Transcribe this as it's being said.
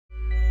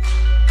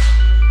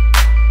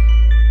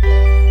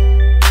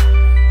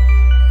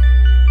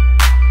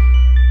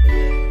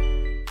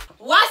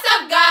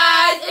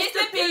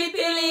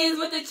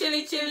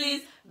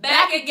Pilipilis,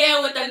 back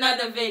again with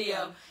another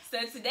video.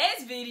 So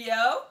today's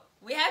video,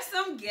 we have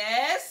some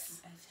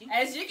guests.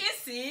 As you can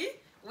see,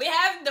 we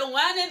have the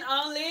one and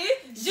only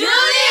Julienneheart!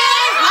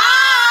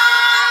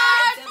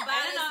 The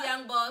baddest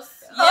young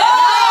boss.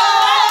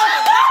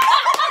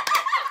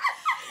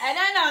 And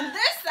then on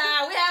this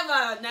side, we have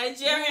a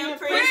Nigerian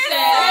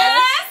princess,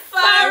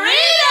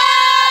 Farida!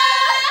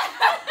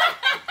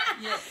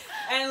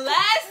 And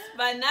last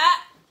but not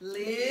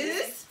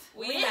least,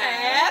 we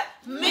have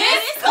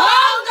Miss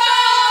Congo!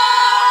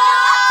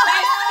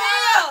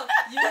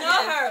 You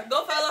know her.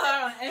 Go follow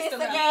her on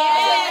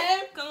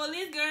Instagram.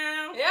 Congolese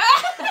girl. Yeah.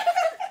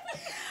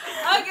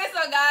 Okay,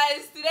 so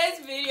guys, today's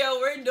video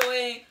we're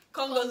doing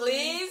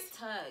Congolese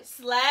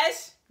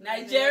 /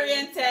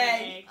 Nigerian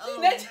tag. Oh.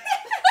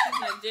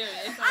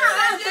 Nigerian.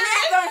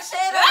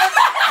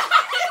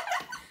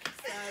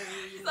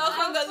 So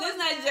Congolese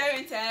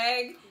Nigerian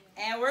tag,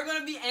 and we're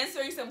gonna be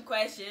answering some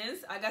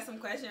questions. I got some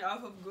questions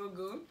off of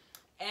Google,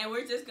 and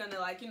we're just gonna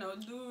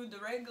do the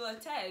regular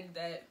tag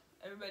that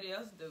everybody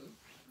else do.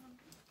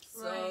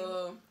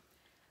 So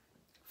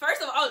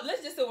first of all,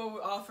 let's just say where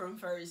we're all from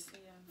first. Yeah.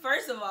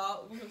 First of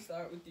all, we're gonna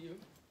start with you.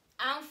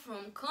 I'm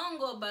from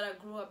Congo, but I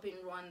grew up in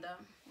Rwanda.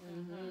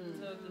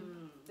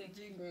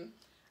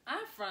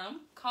 I'm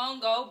from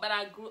Congo, but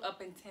I grew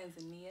up in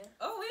Tanzania.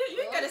 Oh,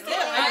 you gotta say it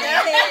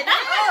right.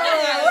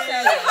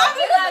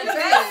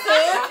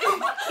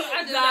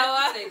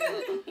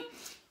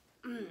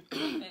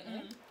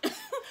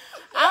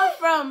 I'm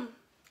from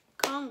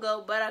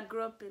Congo, but I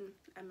grew up in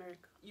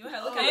America. You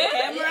wanna look at the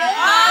camera? Yeah.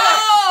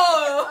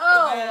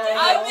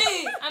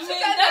 I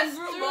mean that's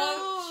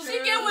true. She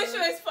can when she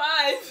was 5.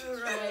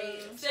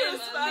 Right. She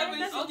was 5 when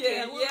she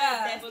came.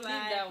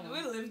 We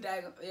lived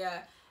that.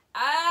 Yeah.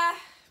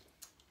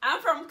 I'm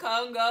from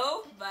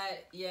Congo,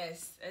 but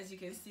yes, as you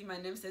can see, my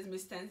name says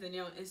Miss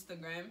Tanzania on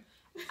Instagram.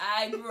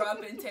 I grew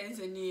up in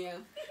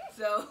Tanzania,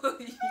 so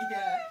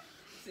yeah.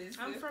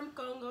 I'm from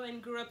Congo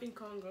and grew up in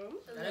Congo.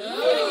 We're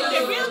not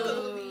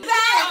doing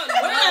that.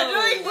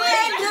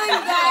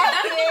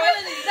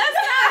 That's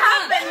not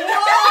happening.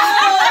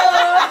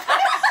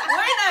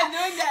 We're not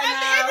doing that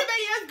now.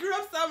 Everybody else grew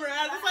up somewhere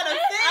else. That's what I'm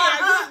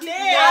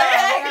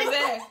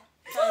saying.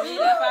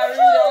 Farida.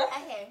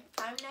 Okay,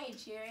 I'm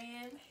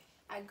Nigerian.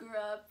 I grew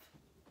up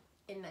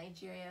in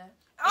Nigeria.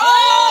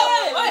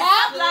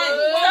 Stop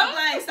lying.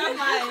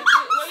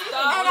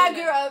 And I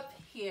grew up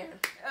here.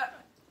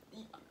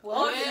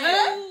 What? I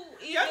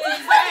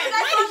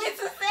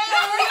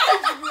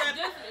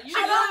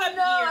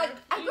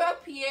grew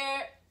up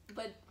here,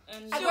 but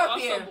I grew up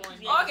here.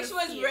 Okay, she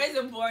was raised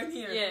and born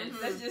here. Yes.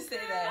 Let's just say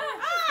that.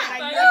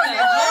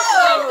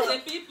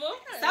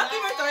 Some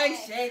people are throwing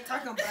shade,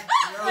 talking about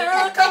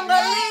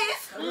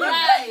Congolese.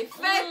 Right.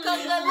 Fake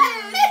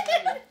Congolese.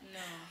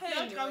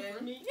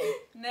 Anyway,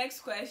 next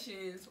question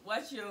is,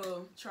 what's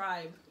your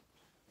tribe?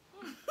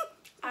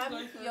 I'm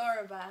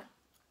Yoruba.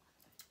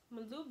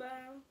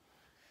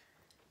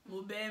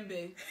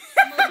 Mubembe.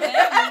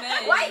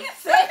 Why you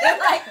say it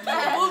like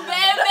that?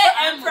 Mubembe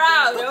and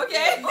proud,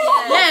 okay?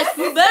 Yes,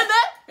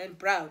 Mubembe and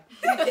proud.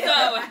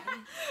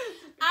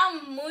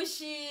 I'm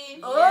Mushi.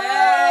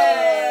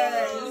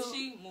 Yes.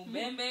 Mushi,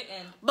 Mubembe,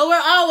 and... But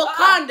we're all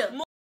Wakanda.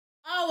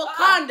 All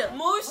Wakanda.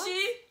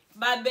 Mushi,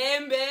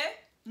 Babembe,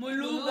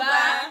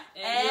 Muluba,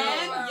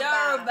 and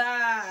Yoruba.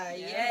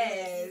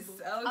 Yes.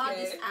 Okay. All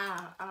this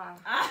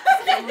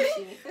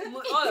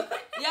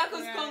Yeah,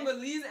 because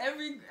Congolese,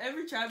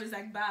 every tribe is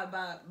like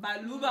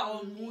Baluba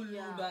or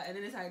Muluba, and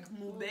then it's like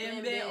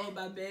Mubembe or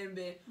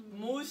Babembe,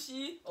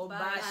 Mushi or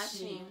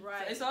Bashi.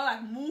 Right. So it's all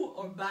like Mu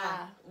or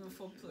Ba.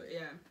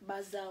 Yeah.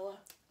 Bazawa.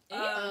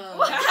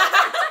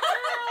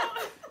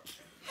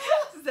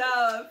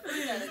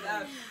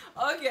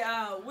 Okay,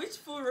 which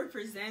food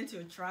represents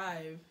your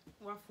tribe?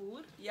 What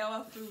food? Yeah,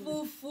 what food?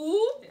 Fufu.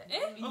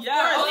 Yeah, everybody.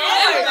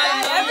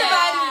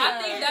 I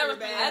think that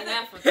represents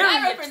Africa. That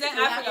represents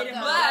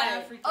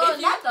Africa, but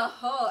not the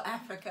whole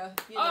Africa.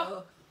 You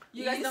know.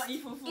 You guys don't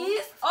eat fufu?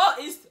 East. Oh,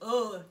 East.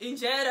 Oh,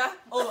 injera.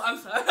 Oh, I'm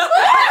sorry.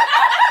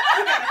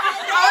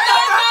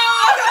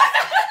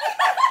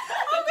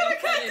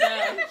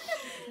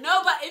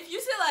 No, but if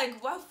you say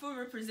like what food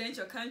represents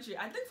your country,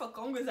 I think for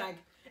Congo it's like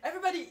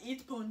everybody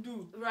eats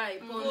pondu.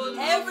 Right.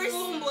 Every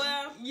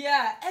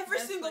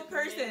single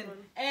person.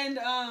 And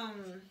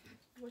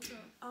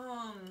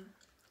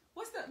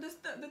what's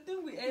the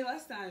thing we ate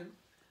last time?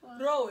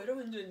 Rowe, and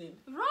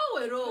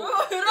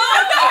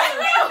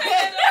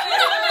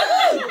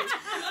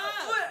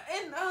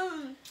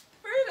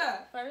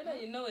Farida,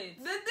 you know it.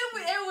 the thing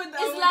we ate with the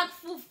It's like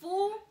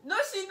fufu. no,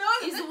 she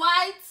knows. It's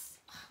white.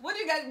 What do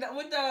you guys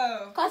with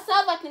the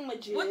Cassava thing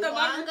with you. with the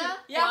barbecue? Wanga?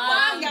 Yeah,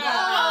 wanga.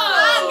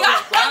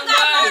 Wanga.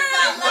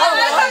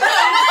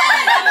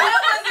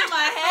 That was in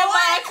my head,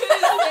 but I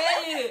couldn't say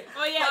it.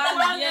 Oh yeah,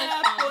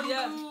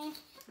 Pondu.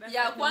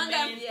 Yeah,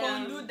 Kwanga.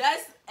 Pondu.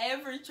 That's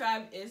every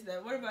tribe is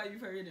that. What about you,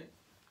 Farida?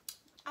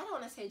 I don't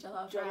want to say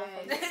jollof Jollof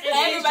rice. rice.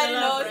 Everybody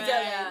knows rice.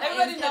 that.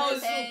 Everybody And knows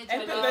pepper and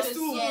pepper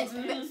soup. Yes.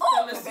 Mhm.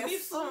 Oh, Pepper pepper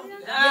soup. soup.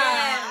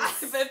 Yes.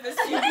 Pepper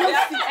soup.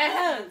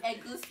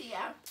 Egusi,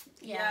 yeah.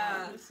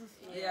 Yeah.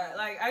 Yeah,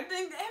 like I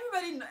think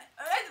everybody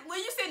when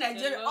you say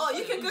Nigeria, Jollof oh,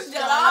 you can cook is-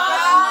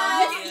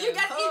 jollof. You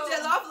can eat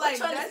jollof like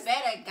Which one that's is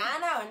better,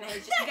 Ghana or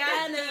Nigeria?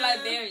 Ghana,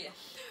 Liberia.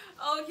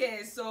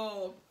 okay.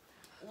 So,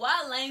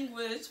 what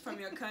language from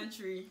your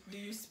country do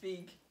you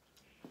speak?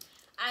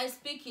 I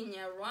speak in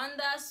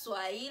Rwanda,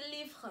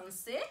 Swahili,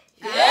 Francais.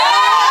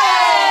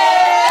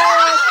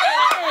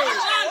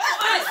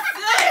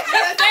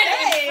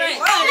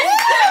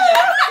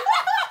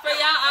 For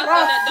y'all out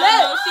there that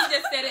don't know, she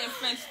just said it in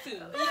French too.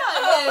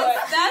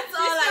 That's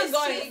all I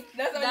speak.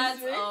 That's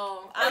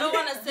all. I don't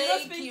want to You say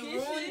don't speak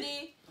Kirundi.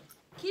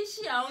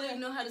 Kishi, I only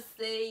know how to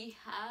say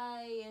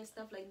hi and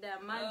stuff like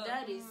that. My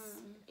dad is,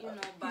 He's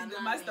the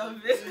banana. master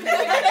of it.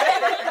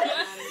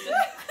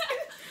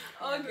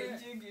 Okay,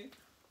 Jugi.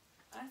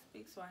 I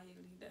speak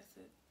Swahili. That's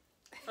it.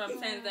 From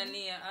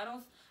Tanzania.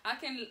 I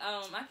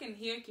can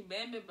hear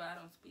Kibembe, but I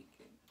don't speak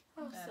it.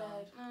 Oh, sad.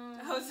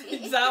 How's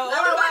it?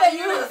 What about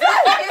you?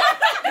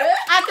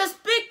 I can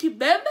speak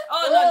Kibembe.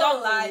 Oh no!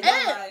 Don't lie!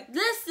 Don't lie.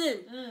 Listen,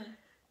 Mm.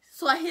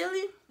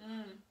 Swahili,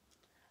 Mm.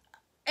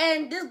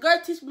 and this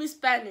girl teach me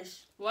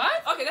Spanish. What?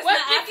 Okay, that's We're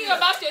not thinking Africa.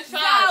 about your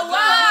child.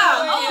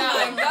 Wow! Oh, Oh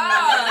my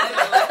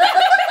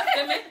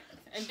God.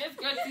 And this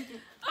girl teaching.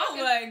 Oh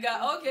my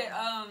god. Okay.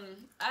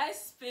 I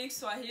speak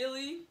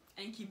Swahili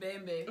and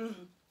Kibembe.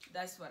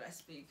 That's what I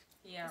speak.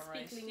 Yeah,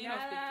 right. Speak She don't speak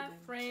Lingala, to them.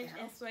 French,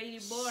 and Swahili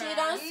She Bora.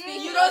 don't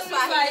speak. You don't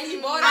speak Swahili,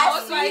 Bora, I or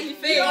speak- Swahili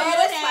face. You don't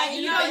know that. You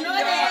You don't know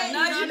that.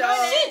 No, you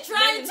don't. She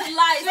trying to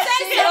lie. Say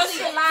She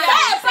something. lies.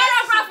 Say a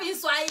paragraph in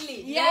Swahili.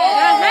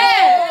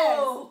 Yes.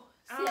 Oh.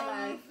 See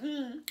alive.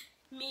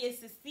 Me and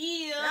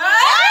Cecile.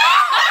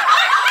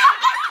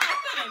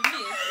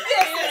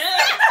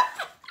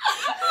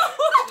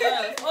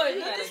 Oh, you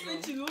don't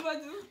speak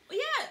Chiluba too?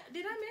 Yeah,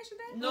 did I mention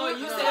that? No,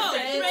 you said No,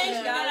 French. French,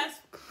 Yeah. Lingala,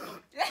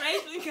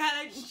 French,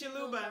 Lingala,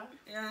 Chiluba.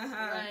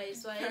 Right,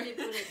 Swahili,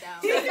 put it down.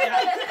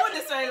 Put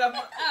the Swahili up.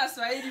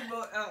 Swahili.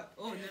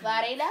 Oh, no.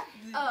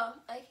 Oh,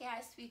 okay.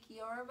 I speak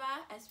Yoruba.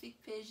 I speak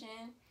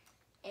Pidgin.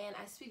 And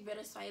I speak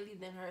better Swahili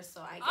than her, so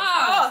I guess I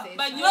Oh, can say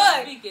but you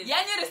Swahili. look, speak it.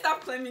 y'all need to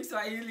stop claiming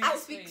Swahili. I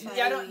speak Swahili.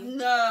 Yeah, don't.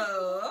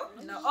 No.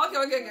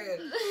 Okay.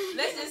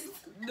 Let's just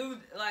do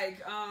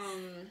like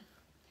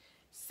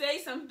say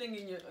something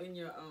in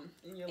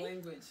your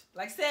language.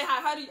 Like say hi.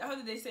 How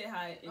do they say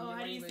hi in your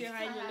How do you language? say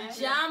hi in your language?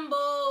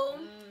 Jambo,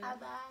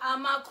 Bye-bye.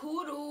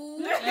 Amakuru,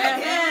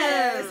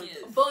 Yes.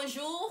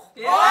 bonjour,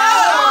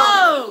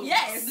 Oh.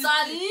 Yes.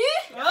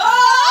 salut.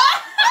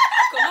 Oh.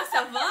 Comment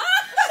ça va?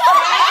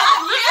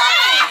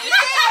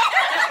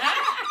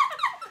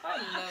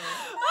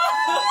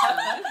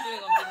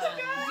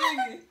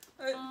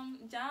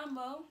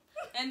 Jambo.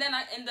 And then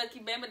in the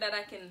Kibembe that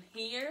I can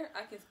hear,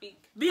 I can speak.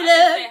 Bile. I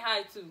can say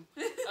hi too.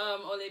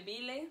 Ole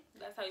Bile.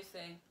 That's how you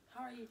say.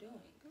 How are you doing?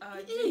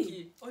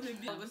 Jiki.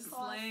 That was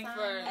slang.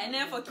 For And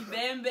then for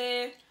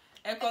Kibembe,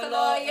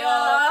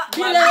 Ekoloyo.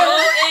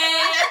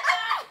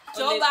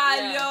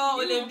 Chobalyo,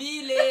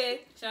 Olebile.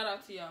 Shout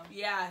out to y'all.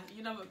 Yeah,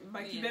 you know my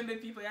Yeah. Kibembe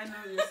people, y'all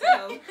know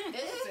yourself.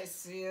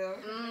 Cecile.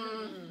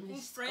 In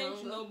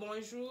French, no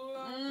bonjour.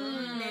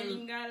 Mm. In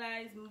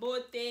Lingala is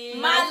mbote.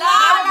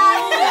 Malabu.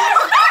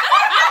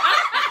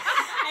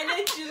 And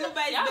then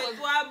Chiluba is Yeah.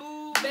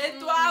 betwabu.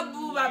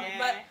 Betwabu,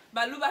 Yeah.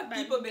 Baluba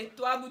people,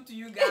 Betwabu to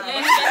you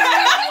guys.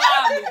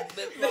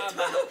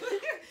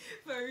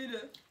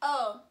 Farida.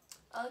 Oh,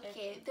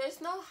 okay. There's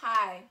no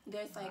hi.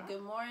 There's like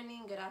good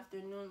morning, good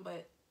afternoon,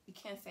 but you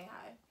can't say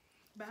hi.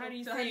 But how do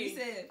you So how do you say?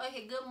 say it?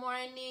 Okay, good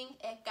morning,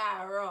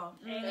 ekaro.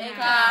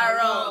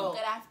 Ekaro.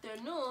 Good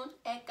afternoon,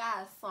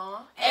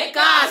 ekason.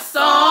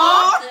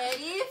 Ekason. Good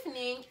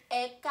evening,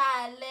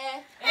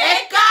 ekale.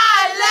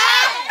 Ekale.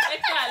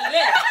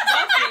 Ekale.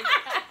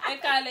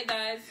 Ekale,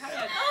 guys. How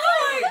y'all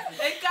doing?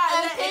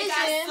 Ekale. And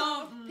pigeon,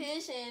 Ekason.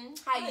 pigeon,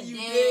 how you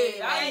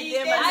How doing? you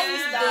dey, my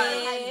sister?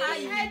 How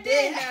you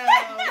dey?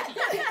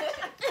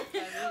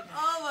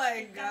 Oh my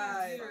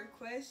god. Your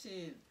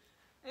question.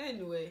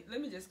 Anyway,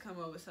 let me just come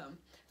up with some.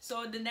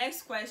 So the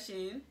next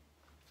question,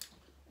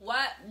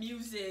 what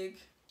music,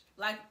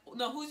 like,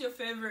 no, who's your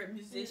favorite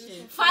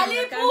musician? Fally From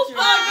your country?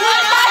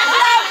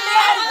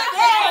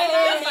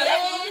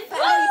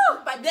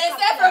 But They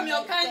say from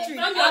your country.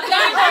 From your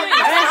country.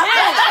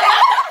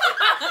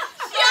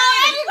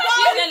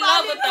 She's in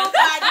love with us.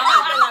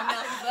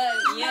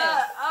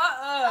 Yes.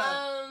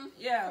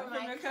 Yeah, from from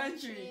my your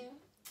country.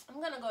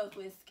 I'm gonna go with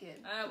Wizkid.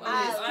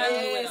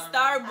 Okay,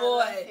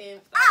 Starboy.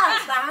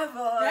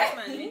 Starboy. That's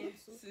my name. I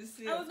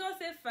Cecile. was gonna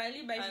say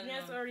Fally, but I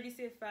Julienne's know. already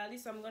said Fally,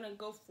 so I'm gonna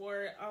go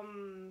for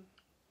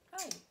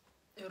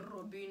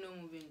Robino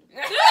Muvino.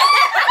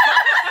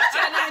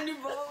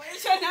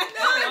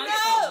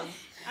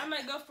 I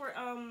might go for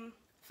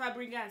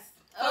Fabregas.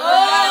 I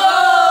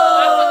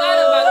forgot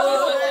about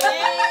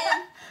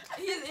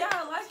this. Yeah, I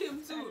like him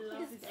too.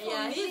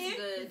 Yeah, me, he's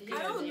good.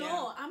 I don't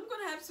know. I'm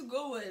gonna have to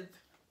go with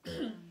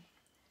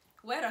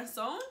Wet on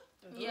Song.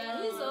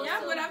 Yeah, he's also Yeah,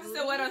 I'm gonna have to say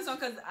good. Wet on Song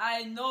because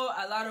I know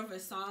a lot of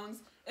his songs,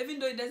 even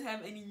though he doesn't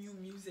have any new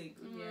music.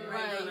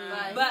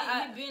 Right. But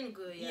He been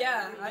good.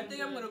 Yeah, I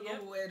think I'm gonna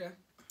go with Weta.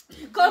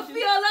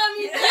 Kofi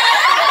Olami.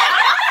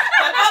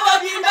 Papa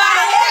Bimba.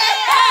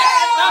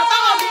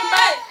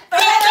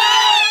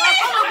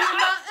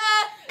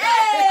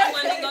 I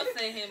wasn't gonna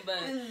say him, but I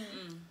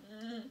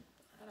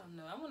don't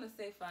know. I want to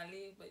say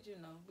Fali, but you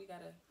know, we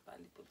gotta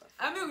Fali put by.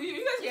 I mean,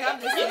 you guys can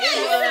have the same word.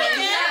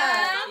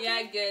 Yeah,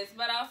 I guess.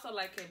 But I also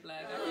like K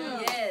Black.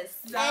 Yes.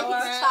 And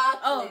his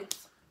chocolate.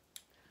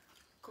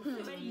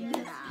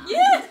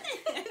 Yeah.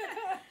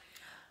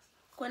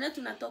 Kwenye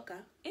tunatoka.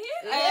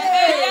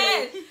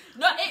 Yes.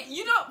 No,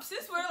 you know,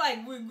 since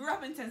we grew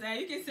up in Tanzania,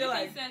 you can say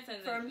like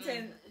from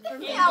Tanzania.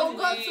 Yeah, we'll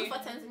go to for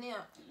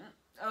Tanzania.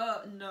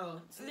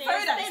 No. Stay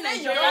Nigeria.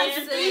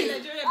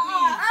 Nigeria,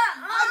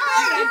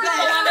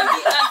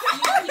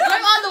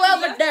 Going all the way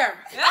over there.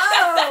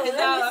 Oh, let me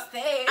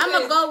stay. I'm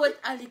gonna go with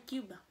Ali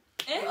Cuba.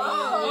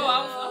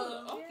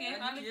 Okay.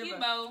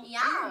 Alikiba. Yeah.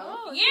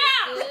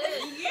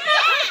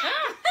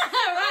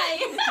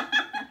 Right.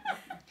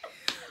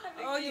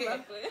 Okay.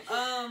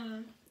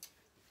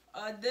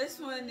 This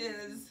one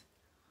is,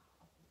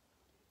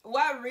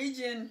 what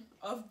region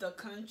of the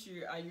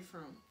country are you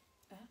from?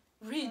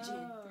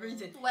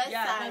 Region. West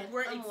Yeah, side.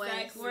 where I'm exactly?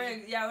 west.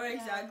 Where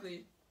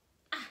exactly?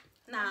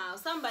 Now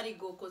somebody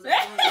go cause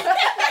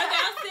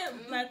I'll say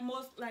like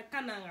most like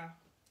Kananga.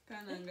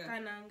 Kananga.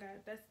 Kananga.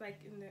 That's like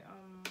in the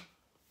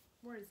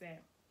where is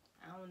that?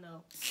 I don't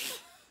know.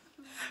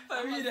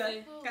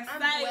 Farida.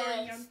 Kasai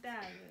or west.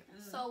 Yamtag.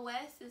 So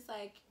west is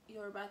like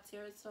Yoruba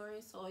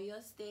territory, so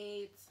Oyo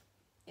State.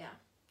 Yeah,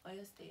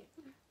 Oyo State.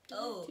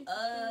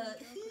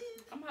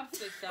 I'm gonna have to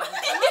say South. I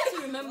have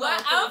to remember. Well,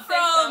 I'm I'm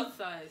from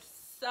Southside.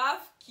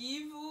 South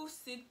Kivu,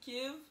 Sid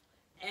Kiv,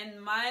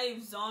 and my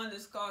zone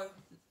is called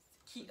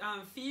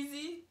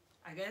Fizi,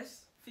 I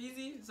guess.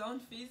 Zone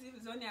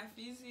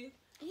Fizi.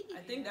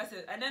 I think that's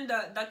it. And then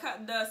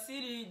the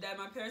city that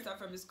my parents are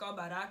from is called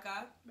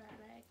Baraka,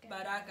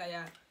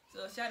 yeah.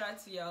 So shout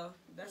out to y'all.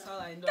 That's all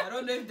I know. I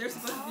don't know if they're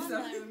supposed to be I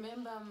something.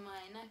 remember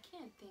mine. I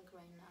can't think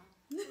right now.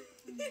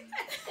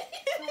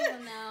 Come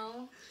on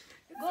now.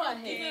 Go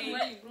ahead. Even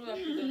where you grew up,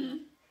 you don't know.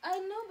 I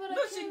know, but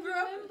No, I she can't grew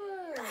up-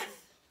 remember.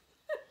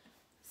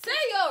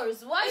 Say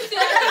yours. Why you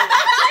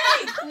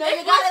saying? No,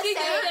 you gotta What say you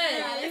it.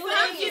 You If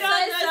have you to don't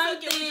say know,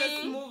 it's okay, we just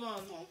something. move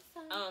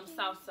on.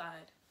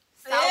 Southside.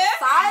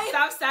 Southside?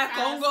 Southside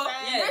Congo.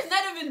 Southside. There's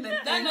not even the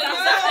That's thing. what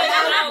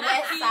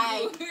West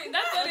side.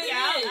 That's what it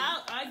Okay, is.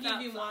 I'll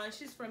give you one.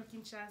 She's from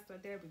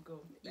Kinshasa. There we go.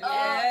 No,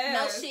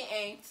 Yes. she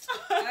ain't.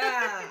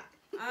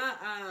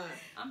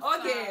 I'm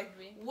Okay,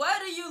 sorry.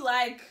 what do you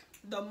like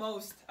the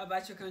most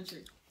about your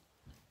country,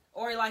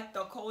 or like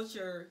the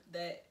culture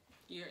that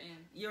You're in.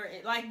 you're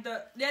in, like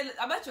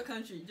about your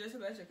country, just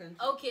about your country?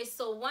 Okay,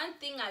 so one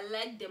thing I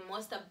like the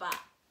most about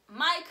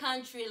my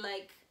country,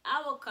 like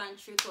our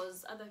country,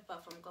 because other people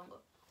are from Congo,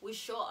 we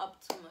show up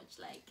too much,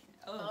 like,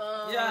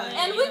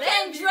 Yeah, and we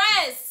can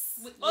dress.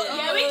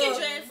 Yeah, we can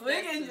dress.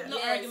 We can No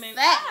Yes. argument.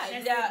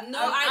 That. Yeah, No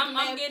I'm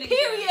argument. getting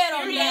Period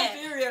on that.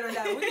 period on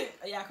that. We can,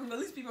 yeah,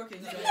 Congolese people can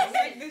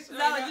dress.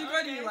 Now,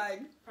 what do you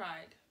like?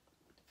 Pride.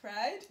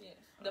 Pride? Yes.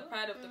 The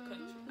pride of the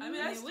country. I mean,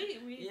 that's, we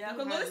yeah, have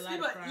Congolese a lot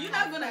people. of pride. You're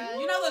not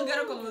gonna get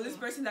a Congolese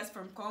person that's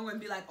from Congo and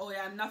be like, oh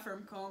yeah, I'm not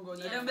from Congo.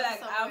 They're gonna be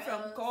like, I'm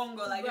from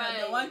Congo. Like,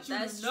 Right, they want you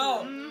that's to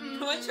know. true.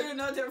 They want you to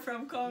know they're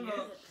from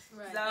Congo.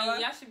 Right. So,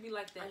 And y'all should be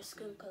like that. Our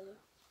skin color.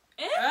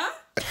 huh?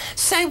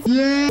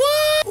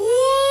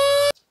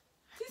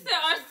 She said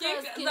our skin.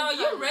 Skin No,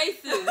 you color.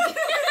 racist.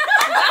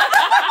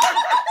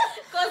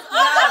 Because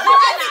all the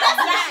people are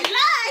black.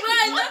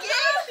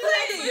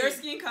 Right, your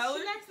skin color?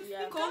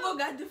 Yeah. Congo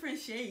got different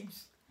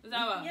shades.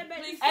 Zawa, Yeah, but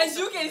please As say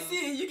you can something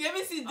see, you can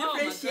even see else. Oh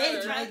different my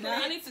shades God. right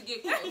now. I need to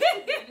get close. I need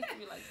to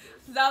be like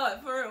this. Zawa,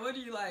 for real, what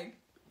do you like?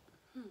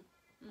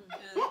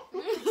 There's a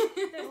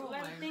Oh lot my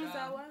of things I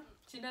God. want.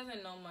 She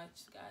doesn't know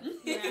much, guys.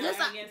 Yeah, That's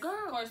I a guess.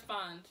 girl.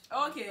 Correspond.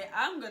 Okay,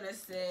 I'm gonna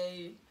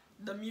say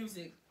the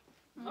music.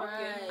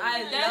 Right.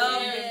 I That's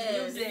love it. the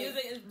music. The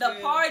music is The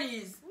good.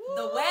 parties,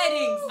 the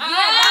weddings.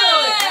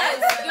 Yes, Yes.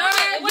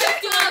 girl,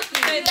 what you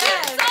talking?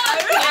 Yes.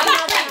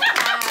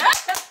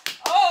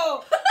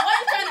 Oh, why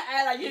you trying to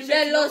act like you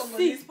should go to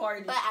these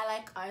parties? But I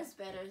like ours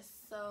better,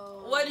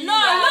 so. What do you No,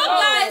 like? look,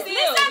 guys, still,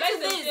 listen let's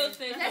to still this.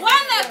 say When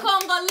something. the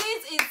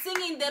Congolese is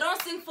singing, they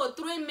don't sing for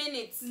 3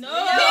 minutes. No.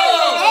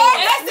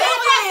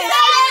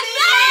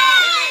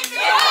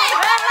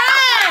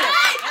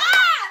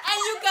 And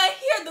you can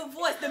hear the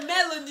voice, the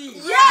melody.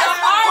 Yes,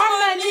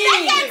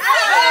 harmony.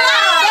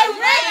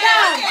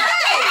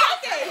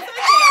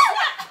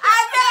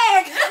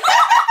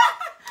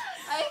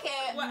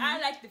 Okay. Well, I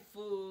like the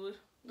food.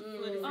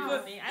 Food is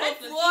everything. I like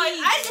the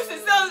I used to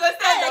still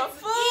understand the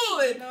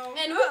food.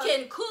 And we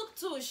can cook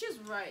too. She's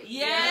right.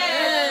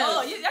 Yes.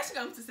 Oh, you actually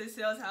come to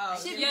Cecile's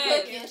house. She be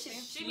Yes.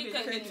 cooking. She be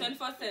cooking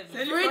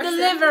 24/7. Free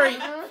delivery.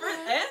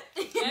 Eh?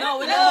 Yeah. No,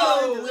 we No,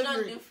 don't do we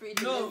don't do free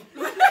delivery.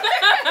 No.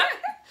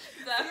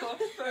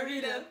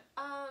 Farida.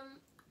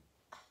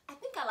 I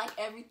think I like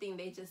everything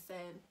they just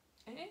said.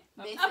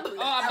 Basically,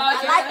 Oh, I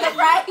about like the your-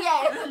 pride.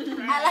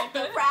 Yeah, I like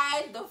the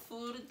pride, the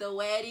food, the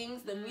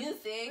weddings, the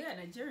music, Yeah,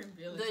 Nigerian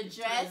village. the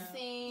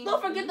dressing.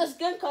 Don't forget the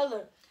skin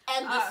color.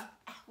 and the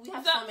we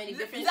have so many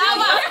different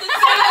Zawa, things.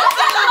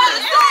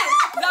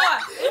 Zawa,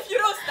 if you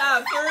don't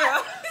stop, for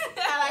real. I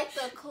like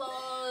the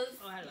clothes,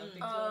 Oh, I love the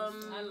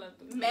clothes. I love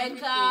the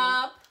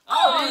makeup.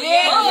 Oh,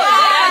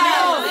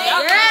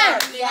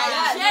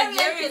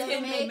 Nigerians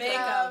can do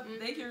makeup.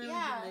 They can really do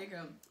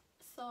makeup.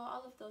 So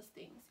all of those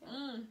things.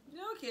 Yeah.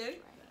 Okay.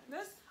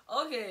 That's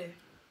okay.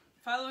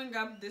 Following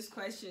up this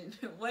question,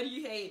 what do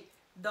you hate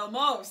the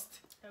most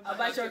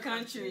about your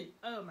country?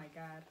 Oh my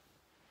God.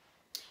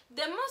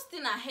 The most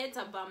thing I hate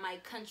about my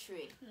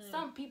country,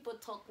 some people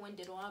talk when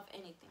they don't have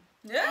anything.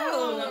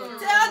 No,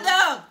 tell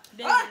them.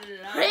 They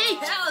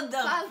Preach. love. Tell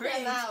them. Pass Preach.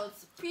 them out.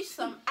 Preach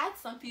some. Add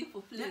some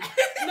people, please. No. I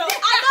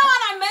don't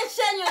want to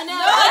mention your name.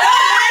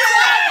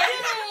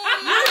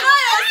 You know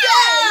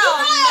yourself.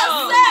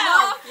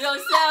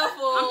 Yourself.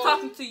 I'm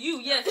talking to you.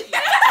 Yes, you.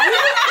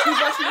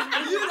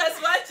 You that's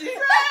watching.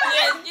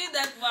 Yes, you.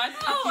 That's what.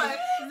 Oh my.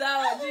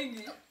 Zawa,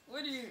 Jiggy,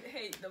 what do you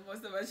hate the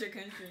most about your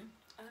country?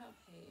 I don't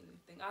hate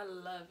anything. I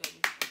love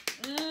everything.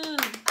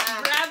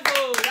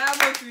 Bravo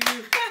to you.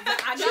 I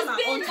got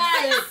my own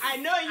nice. I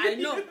know you. I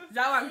know.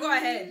 Zawa, go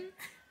ahead.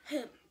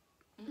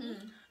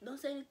 Don't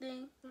say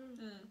anything.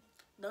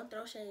 Don't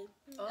throw shade.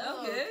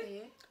 Oh,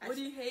 Okay. What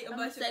do you hate I'm about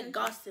gonna your say country?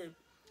 gossip.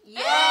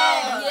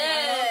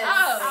 Yes.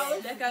 Oh,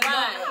 was that can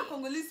right. go.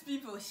 Congolese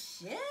people,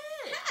 shit.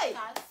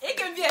 That's- It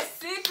can be a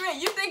secret.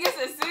 You think it's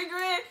a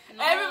secret?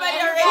 No. Everybody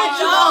No. already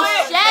know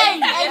it.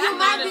 Shame. And you It's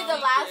might not be a the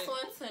secret. last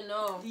one to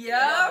know.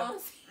 Yeah.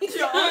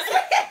 Your own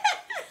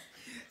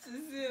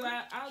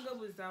Well, I'll go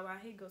with Zawa. I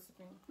hate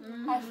gossiping.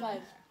 High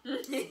five.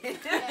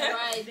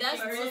 Right.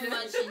 That's too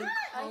much in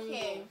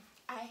Okay.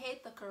 I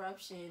hate the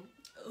corruption.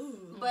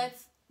 Ooh. But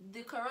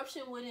the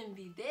corruption wouldn't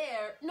be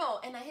there. No,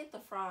 and I hate the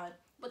fraud.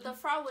 But the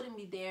fraud wouldn't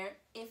be there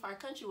if our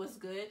country was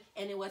good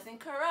and it wasn't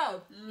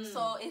corrupt.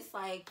 So it's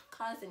like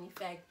cause and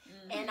effect.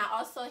 And I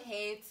also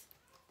hate.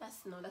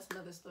 That's another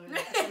story.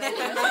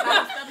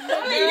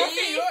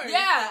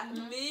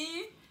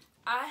 Me,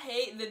 I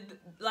hate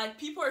like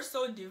people are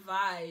so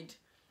divided.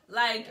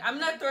 Like I'm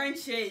not throwing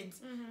shades.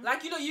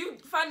 Like you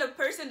find a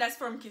person that's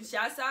from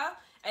Kinshasa,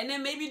 and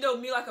then maybe they'll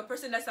meet like a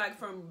person that's like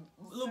from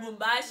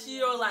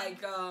Lubumbashi or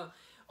like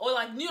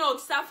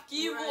South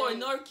Kivu or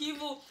North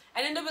Kivu,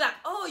 and then they'll be like,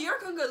 "Oh, you're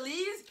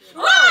Congolese,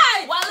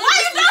 right? Why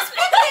you not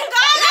speaking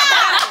Ghana?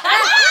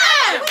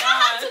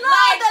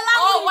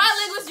 Why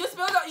language you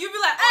speak? You be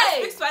like, "Oh, I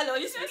speak Swahili." Or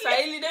you speak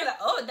Swahili. They're like,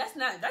 "Oh, that's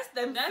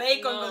them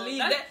fake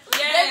Congolese."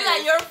 They be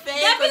like, "You're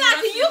fake." They be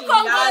like, you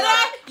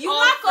Congolese? You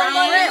not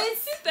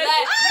Congolese? Like,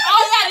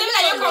 oh yeah, they be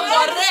like, you're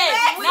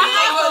Congolese. Not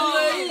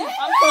Congolese.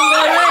 I'm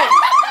Congolese.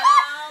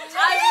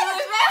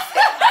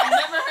 I've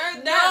never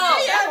heard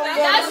that.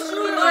 That's Congolese.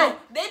 true. No,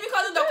 they be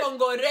calling the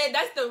Congolese.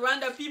 That's the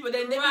random people.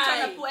 Then they be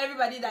trying to put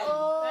everybody that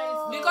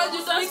because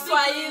you speak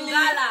Swahili.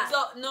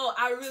 So no,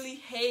 I really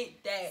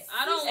hate that.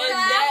 I don't And want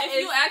that If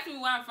you is- ask me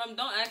where I'm from,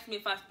 don't ask me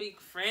if I speak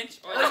French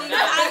or Look, Ghana. I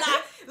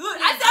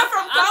said I'm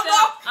from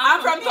Congo.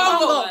 I'm from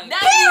Congo.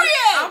 That's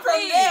Period. I'm from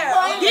there.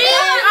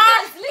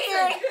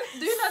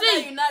 Do you know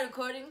that you're not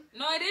recording?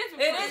 No, it is.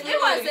 It is. It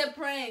was a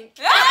prank.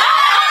 You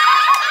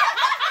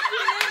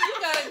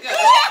gotta go. I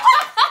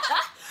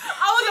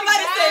was about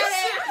to say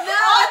shit. No,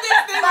 All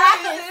these things. but I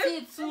can see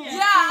it too.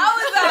 Yeah, I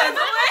was like,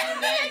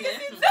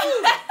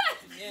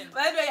 Yeah.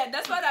 but anyway, yeah,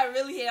 that's what I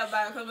really hate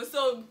about Congo.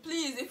 So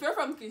please, if you're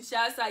from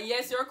Kinshasa,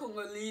 yes, you're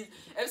Congolese.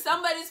 If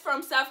somebody's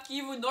from South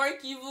Kivu,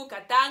 North Kivu,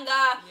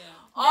 Katanga,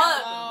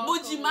 all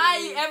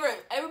Bujimai,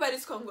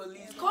 everybody's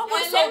Congolese. Congo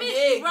is And so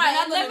big. right,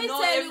 You're and not let gonna me know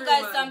tell you guys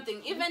everyone.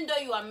 something. Even though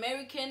you're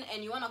American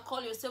and you want to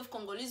call yourself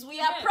Congolese, we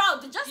are Yes.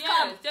 proud. Just Yes,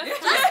 come. just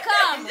Just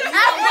come. African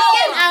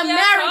all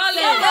American. of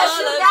They us.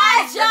 should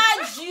not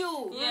judge you.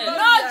 Yes.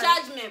 No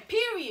judgment.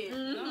 Period.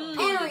 Mhm.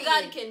 Only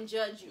God can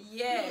judge you.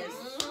 Yes.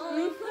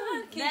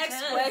 Mm-hmm. Next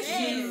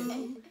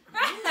question.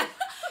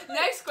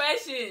 Next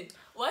question.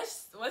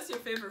 What's your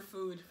favorite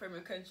food from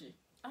your country?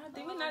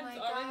 Did we Oh not my already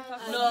God. talk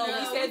about No, that?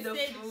 we said the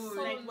Said food.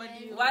 so like, what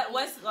do you?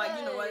 What's like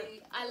what?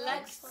 I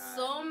like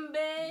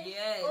sombe.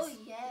 Yes. Oh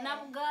yeah.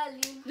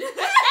 Nabgali.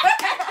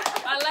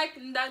 I like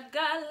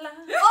Ndagala.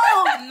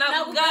 Oh,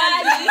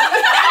 Nabgali.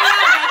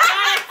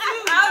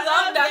 I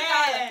love that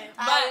color. I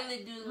But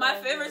really do. my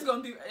love favorite is it.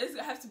 gonna be it's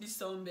gonna have to be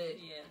sombe.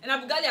 Yeah. And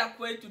abugali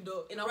akwetu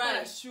do. Inakuwa na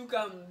Right.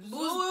 shuka mzuri.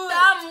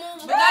 Bustamu.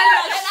 Bugali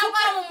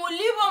unashuka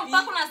mumulivo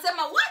mpaka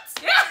unasema what?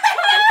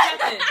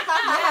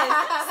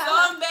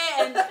 Sombe,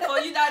 and for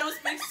you that don't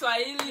speak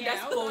Swahili, Yeah,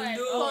 that's I was like,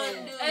 pondu.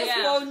 Pondu. It's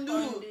Yeah. pondu.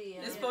 Pondu,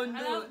 yeah. It's I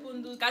pondu. love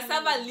pundu.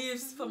 Cassava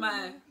leaves for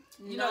my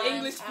Nice.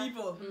 English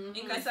people.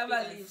 English Cassava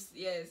speakers. leaves,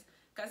 yes.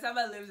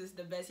 Cassava leaves is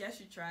the best. You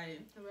should try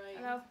it. I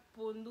love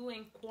pundu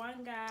and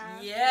kwanga.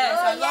 Yes,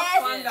 Oh I love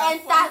yes, kwanga. and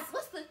that's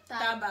what's the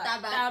Taba.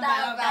 Taba.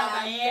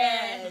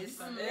 Yes.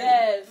 Mm.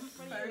 Yes.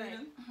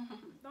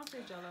 Don't say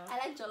jollof. I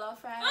like jollof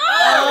rice. Oh.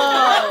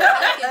 I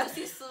like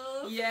egusi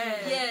soup.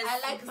 Yes. Yes. I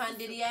like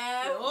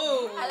mandiriam.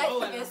 Oh. I like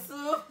pepper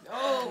soup.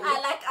 Oh. I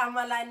like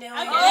amala newe. Oh.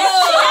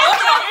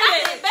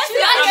 Best She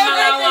like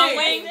Amala everything.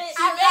 wing. I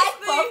like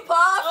pop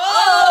pop.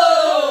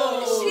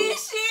 Oh.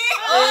 Shishi.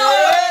 Oh.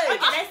 Okay,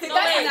 that's That's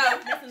enough. enough.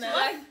 That's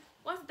enough.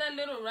 What's that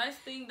little rice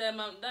thing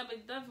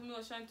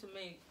trying to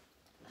make.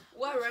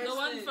 What rice? The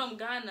one is? from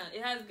Ghana.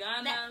 It has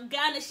Ghana.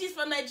 Ghana, she's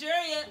from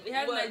Nigeria. It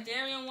has What?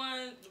 Nigerian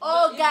one.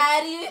 Oh,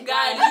 got it.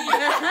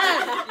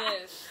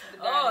 Yes.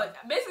 Oh,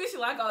 basically she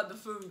like all the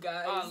food,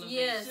 guys. All of it.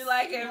 Yes. She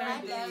like Like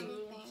everything. everything.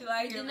 She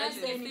like Did not say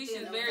everything. anything.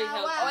 She's very Wow.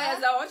 healthy. Oh, yeah,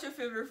 Zah, what's your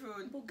favorite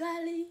food?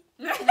 Bugali.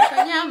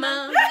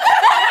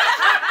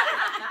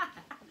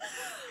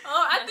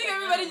 Oh, I think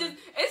everybody just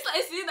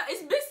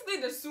it's basically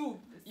the soup.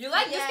 You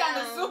like this kind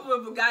of Yeah. soup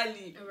with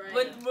bugali, Right.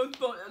 but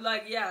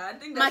like yeah, I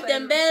think that's like,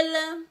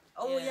 Matembele.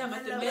 oh yeah,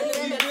 matembele is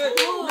Matembele good.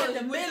 food.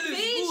 Matembele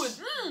is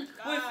good.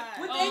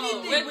 With Oh,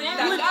 anything, with with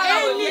anything.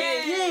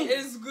 anything,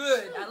 it's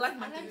good. I like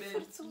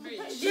matembele.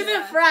 Even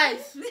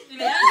fries.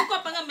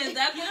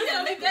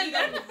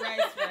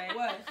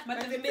 What?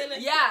 Matembele?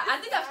 Yeah, I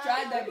think I've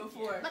tried that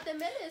before. But the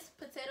middle is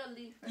potato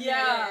leaf. Right?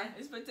 Yeah,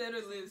 it's potato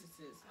leaves.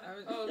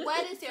 Oh,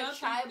 What is your something to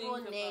tribal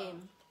think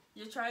name?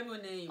 Your tribal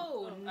name.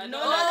 Oh, I no,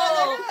 don't Oh,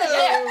 know.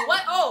 yeah.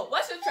 What? Oh,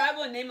 what's your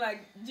tribal name?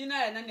 Like Gina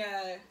and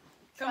Nanya.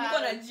 Come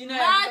on, Gina.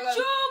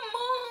 Machumu.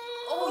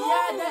 Oh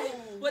yeah. That,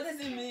 what does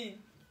it mean?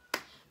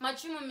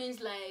 Machumu means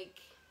like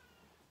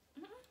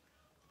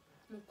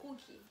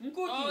Mukuki.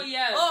 Mkuki. Oh,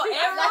 yes. Oh,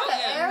 arrow. Like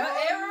an arrow? The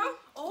arrow.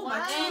 Oh my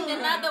Wow. And God.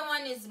 another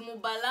one is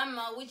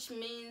Mubalama, which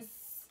means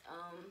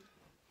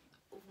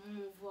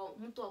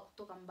mtu wa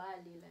kutoka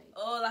mbali, like.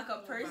 Oh, like a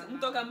person.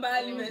 Mtoka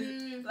mbali,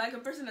 Mhm. like a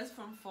person that's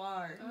from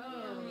far. Oh.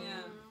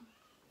 Yeah.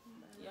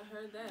 Y'all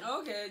heard that.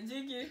 Okay,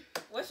 Jiggy.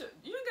 What's your?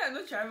 You ain't got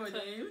no tribal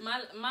name.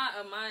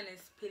 Mine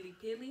is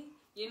Pilipili.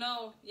 You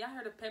know, y'all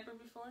heard of pepper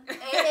before?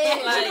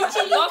 Hey. Like, go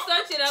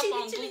search it up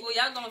on Google.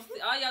 Y'all gonna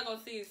see, all y'all gonna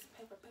see is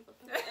pepper.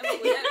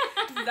 everywhere.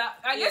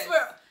 I guess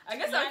Yes. I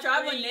guess our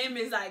tribal name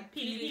is like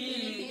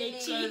Pilipili.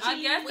 Pilipili. I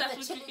guess With that's the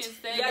what you chili- can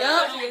say. Yeah, but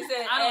that's what you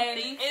said. I don't And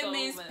think it so,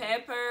 means but-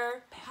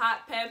 pepper,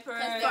 hot pepper.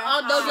 Cause For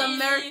all those chili.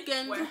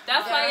 Americans,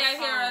 That's why They're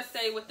y'all hear us sauce.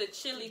 say with the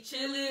chili. So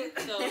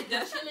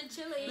just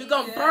Chili. we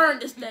gonna Yeah. burn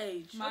the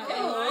stage.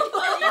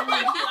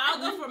 I'll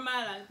go for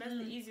Mala. That's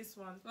the easiest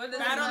one. What does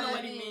But I it don't know mean?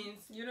 what it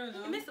means. You don't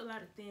know. It means a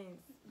lot of things,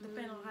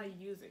 depending on how you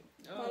use it.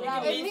 Oh. It Yeah,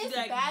 can it mean means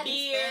like bad in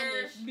beer.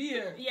 Spanish.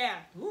 Beer. Yeah,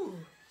 Ooh.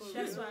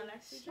 that's why I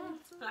like to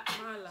drink.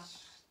 mala.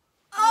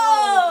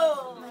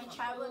 Oh! My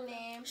tribal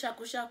name,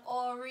 Shaku shaku.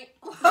 Ori.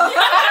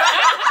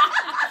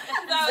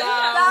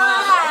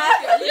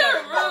 You're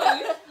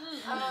rude.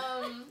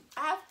 I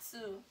have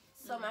two.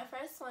 So my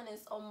first one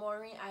is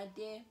Omori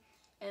Ade,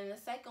 and the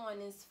second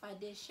one is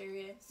Fade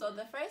Sharia. So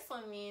the first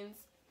one means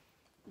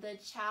the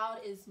child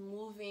is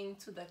moving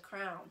to the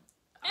crown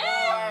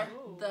or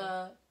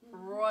the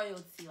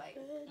royalty, like.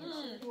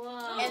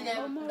 Wow. And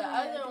then the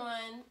other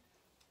one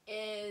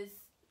is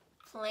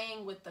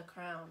playing with the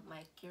crown,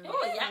 like you're.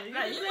 Oh yeah, You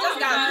you just got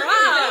got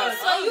proud.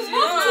 So you Yeah.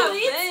 move to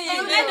it, Dang.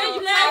 and then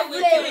you play I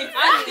with play it. with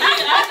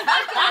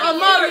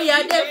Omori,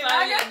 I did.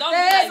 Don't be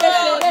like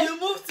that. So you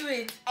move to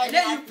it, and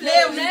then you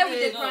play with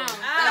it. the crown.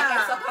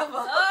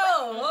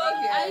 Oh,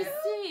 okay. I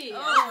see.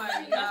 Oh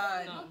my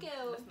God. No. Okay.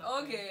 That's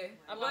not- Okay.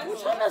 About Which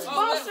what- one is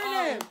sponsor what,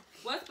 them?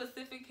 what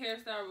specific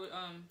hairstyle would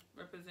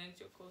represent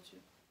your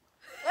culture?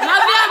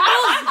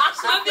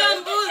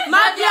 Maviambuzi.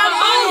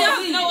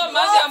 You know what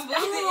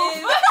Maviambuzi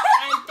is?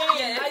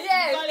 Yes.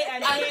 Call it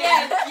an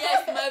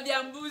Yes,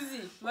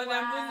 Maviambuzi.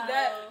 Maviambuzi,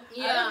 that. I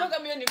Yeah. don't know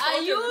community I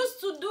culture. used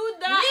to do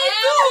that.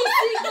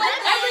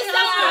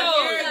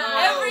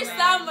 Every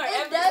summer. It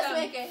Every does summer.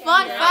 make a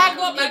Fun hair. fact,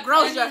 Go it back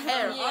grows your and-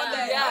 hair.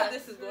 Yeah. Yeah.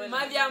 This is going on.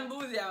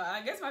 Maviambuzi.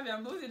 I guess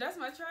Maviambuzi, that's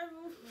my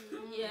tribal.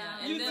 Yeah.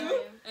 And You then, do?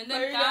 and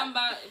then Marina?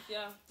 Kamba, if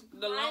yeah,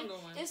 the Mine- longer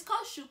one. It's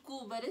called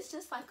shuku, but it's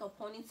just like a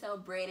ponytail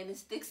braid and it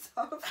sticks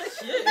off.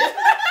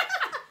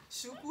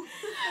 Shuku.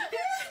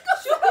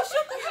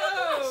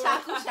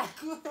 Shaku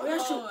shaku. Oh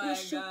my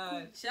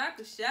God.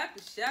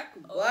 Shaku.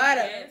 What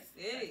a- Yes,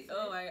 yes.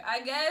 Oh my!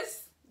 I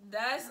guess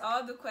that's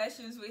all the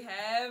questions we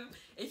have.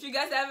 If you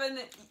guys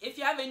if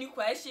you have any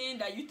question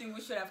that you think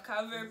we should have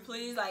covered,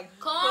 please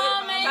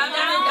Comment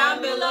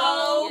down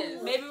below.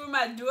 Yes. Maybe we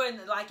might do it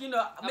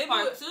maybe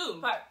part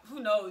 2. who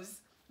knows?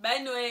 But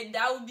anyway,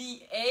 that would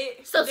be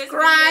it.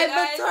 Subscribe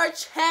to our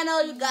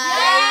channel, you guys.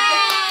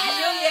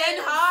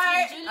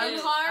 Julienneheart.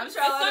 Julienneheart. I'm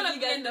sure a It's lot gonna of you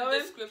be guys in know the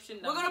it. description.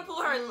 We're gonna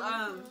put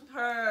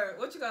her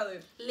what you call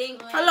it?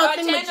 Link. Hello, Our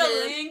channel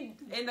thingamajig. link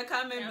in the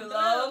comment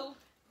below.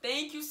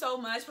 Thank you so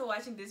much for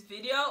watching this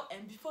video.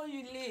 And before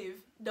you leave,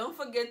 don't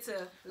forget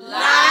to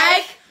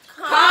Like,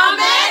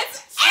 comment,